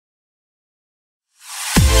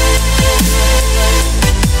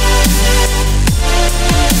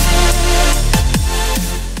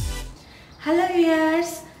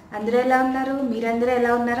అందరూ ఎలా ఉన్నారు? మీరందరూ ఎలా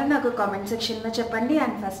ఉన్నారో నాకు కామెంట్ సెక్షన్లో చెప్పండి.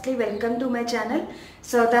 And firstly welcome to my channel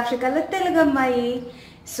south ఆఫ్రికాలో తెలుగు అమ్మాయి.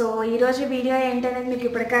 సో ఈరోజు వీడియో ఏంటనేది మీకు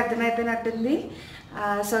ఇప్పటికే అర్థమైపోయినట్టుంది.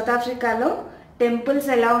 సౌత్ ఆఫ్రికాలో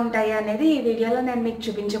టెంపుల్స్ ఎలా ఉంటాయి అనేది ఈ వీడియోలో నేను మీకు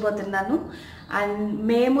చూపించబోతున్నాను. అండ్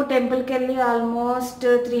మేము టెంపుల్కి వెళ్ళి ఆల్మోస్ట్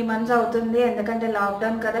 3 months అవుతుంది. ఎందుకంటే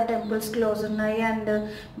లాక్డౌన్ కదా, టెంపుల్స్ క్లోజ్ ఉన్నాయి అండ్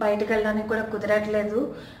బయటకు వెళ్ళడానికి కూడా కుదరట్లేదు.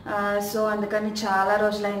 సో అందుకని చాలా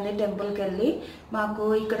రోజులైంది టెంపుల్కి వెళ్ళి. మాకు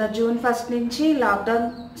ఇక్కడ June 1st నుంచి లాక్డౌన్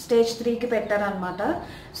స్టేజ్ 3కి పెట్టారనమాట.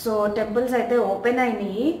 సో టెంపుల్స్ అయితే ఓపెన్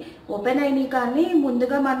అయినాయి కానీ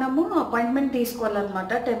ముందుగా మనము అపాయింట్మెంట్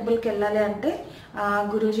తీసుకోవాలన్నమాట. టెంపుల్కి వెళ్ళాలి అంటే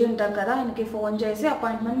గురూజీ ఉంటారు కదా, ఆయనకి ఫోన్ చేసి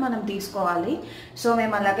అపాయింట్మెంట్ మనం తీసుకోవాలి. సో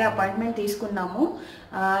మేము అలాగే అపాయింట్మెంట్ తీసుకున్నాము.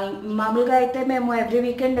 మామూలుగా అయితే మేము ఎవ్రీ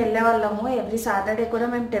వీకెండ్ వెళ్ళేవాళ్ళము, ఎవ్రీ సాటర్డే కూడా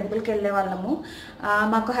మేము టెంపుల్కి వెళ్ళేవాళ్ళము.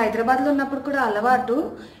 మాకు హైదరాబాద్లో ఉన్నప్పుడు కూడా అలవాటు,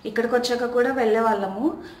 ఇక్కడికి వచ్చాక కూడా వెళ్ళేవాళ్ళము.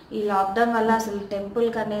 ఈ లాక్డౌన్ వల్ల అసలు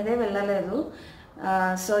టెంపుల్కి అనేదే వెళ్ళలేదు.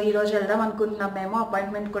 సో ఈరోజు వెళ్దాం అనుకుంటున్నాం, మేము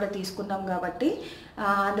అపాయింట్మెంట్ కూడా తీసుకున్నాం కాబట్టి.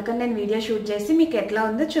 అందుకని నేను వీడియో షూట్ చేసి మీకు ఎట్లా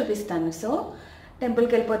ఉందో చూపిస్తాను. సో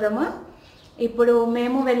టెంపుల్కి వెళ్ళిపోదామా? ఇప్పుడు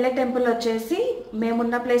మేము వెళ్ళే టెంపుల్ వచ్చేసి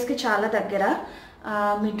మేమున్న ప్లేస్కి చాలా దగ్గర,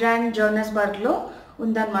 మిడ్రాండ్ జోహానస్బర్గ్లో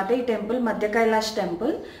ఉందన్నమాట. ఈ టెంపుల్ మధ్య కైలాష్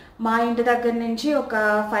టెంపుల్. మా ఇంటి దగ్గర నుంచి ఒక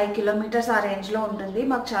 5 kilometers ఆ రేంజ్లో ఉంటుంది,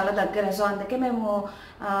 మాకు చాలా దగ్గర. సో అందుకే మేము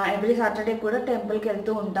ఎవ్రీ సాటర్డే కూడా టెంపుల్కి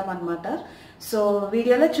వెళ్తూ ఉంటాం అనమాట. సో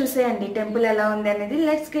వీడియోలో చూసేయండి టెంపుల్ ఎలా ఉంది అనేది.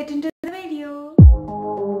 Let's get into the video.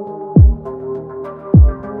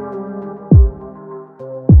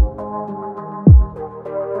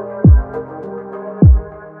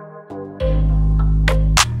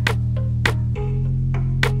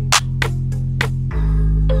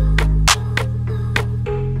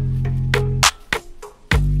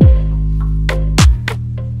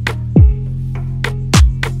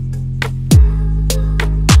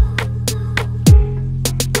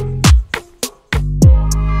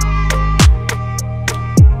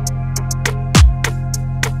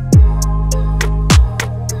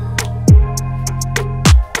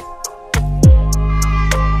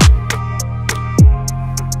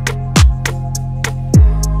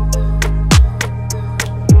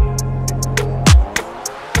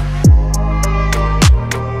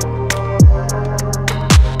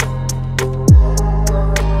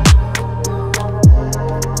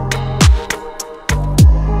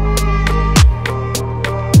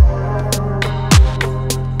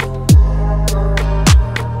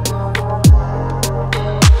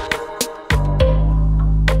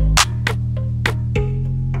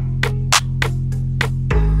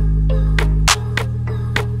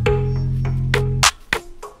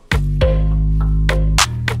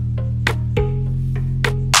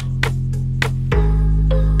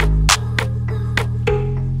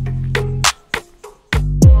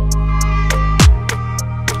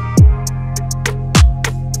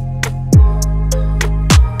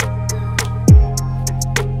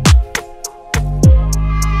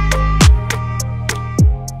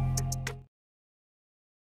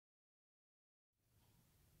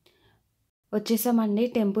 వచ్చేసామండి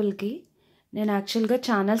టెంపుల్కి. నేను యాక్చువల్గా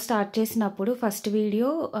ఛానల్ స్టార్ట్ చేసినప్పుడు ఫస్ట్ వీడియో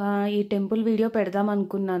ఈ టెంపుల్ వీడియో పెడదాం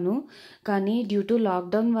అనుకున్నాను, కానీ డ్యూ టు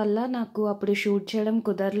లాక్డౌన్ వల్ల నాకు అప్పుడు షూట్ చేయడం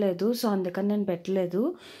కుదరలేదు. సో అందుకని నేను పెట్టలేదు.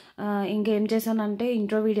 ఇంకేం చేశానంటే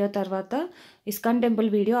ఇంట్రో వీడియో తర్వాత ఇస్కాన్ టెంపుల్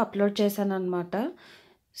వీడియో అప్లోడ్ చేశాను అనమాట.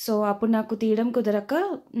 సో అప్పుడు నాకు తీయడం కుదరక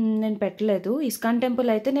నేను పెట్టలేదు. ఇస్కాన్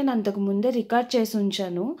టెంపుల్ అయితే నేను అంతకు ముందే రికార్డ్ చేసి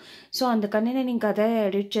ఉంచాను. సో అందుకని నేను ఇంక అదే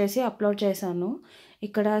ఎడిట్ చేసి అప్లోడ్ చేశాను.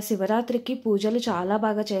 ఇక్కడ శివరాత్రికి పూజలు చాలా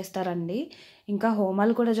బాగా చేస్తారండి. ఇంకా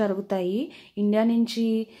హోమాలు కూడా జరుగుతాయి. ఇండియా నుంచి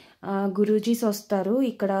గురూజీస్ వస్తారు,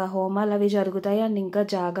 ఇక్కడ హోమాలు అవి జరుగుతాయి. అండ్ ఇంకా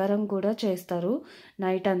జాగారం కూడా చేస్తారు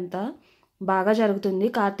నైట్ అంతా. బాగా జరుగుతుంది.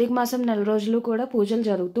 కార్తీక మాసం 4 రోజులు కూడా పూజలు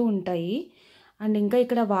జరుగుతూ ఉంటాయి. అండ్ ఇంకా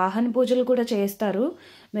ఇక్కడ వాహన పూజలు కూడా చేస్తారు.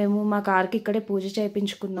 మేము మా కార్కి ఇక్కడే పూజ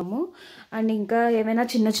చేయించుకున్నాము. అండ్ ఇంకా ఏమైనా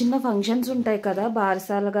చిన్న చిన్న ఫంక్షన్స్ ఉంటాయి కదా,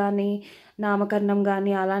 బారసాలు కానీ నామకరణం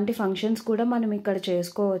కానీ అలాంటి ఫంక్షన్స్ కూడా మనం ఇక్కడ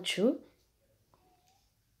చేసుకోవచ్చు.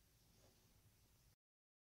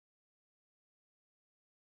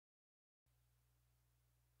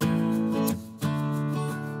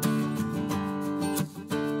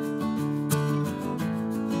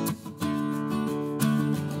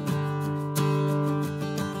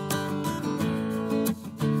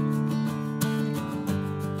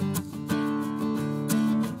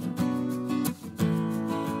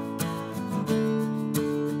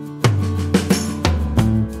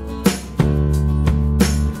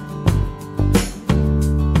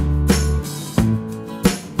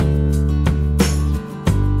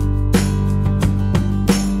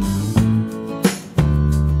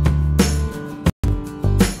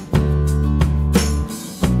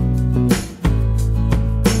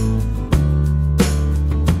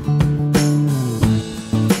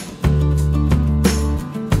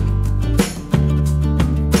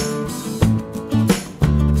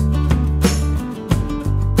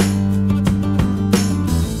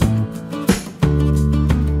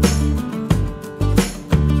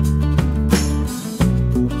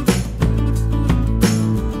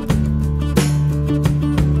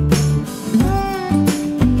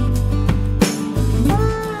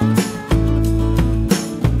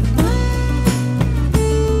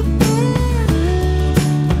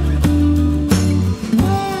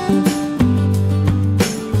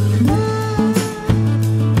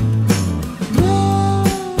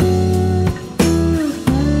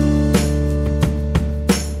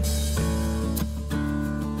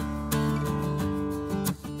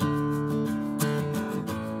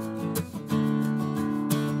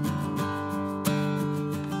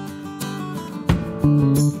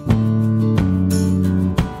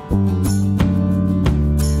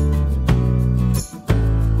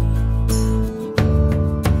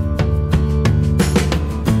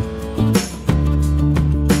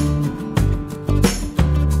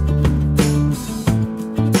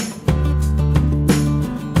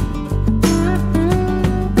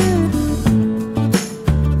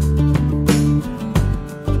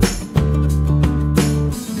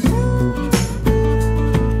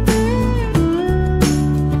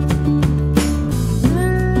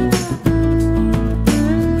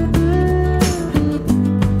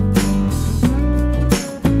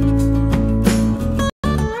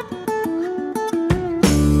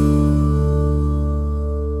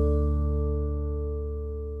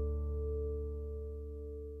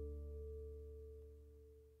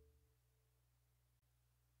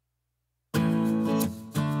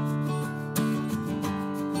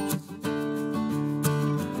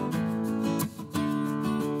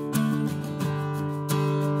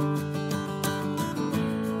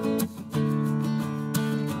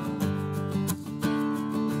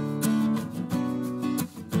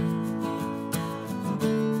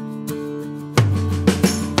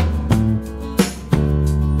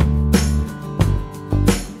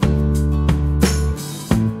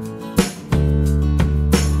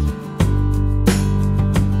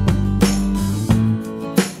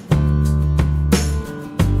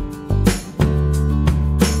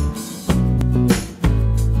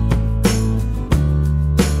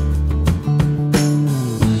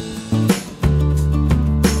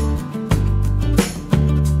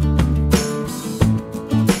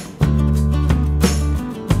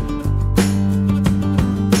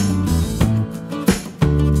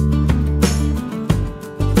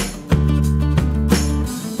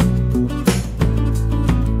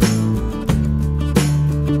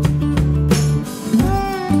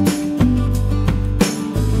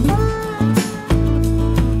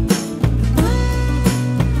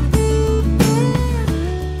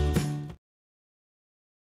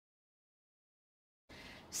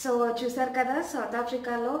 సో చూసారు కదా సౌత్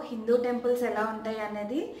ఆఫ్రికాలో హిందూ టెంపుల్స్ ఎలా ఉంటాయి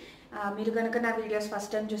అనేది. మీరు కనుక నా వీడియోస్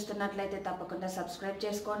ఫస్ట్ టైం చూస్తున్నట్లయితే తప్పకుండా సబ్స్క్రైబ్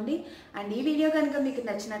చేసుకోండి. అండ్ ఈ వీడియో కనుక మీకు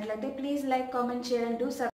నచ్చినట్లయితే please like, comment, share and do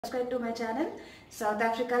subscribe to my channel south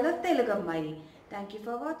ఆఫ్రికాలో తెలుగు అమ్మాయి. Thank you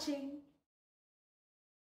for watching.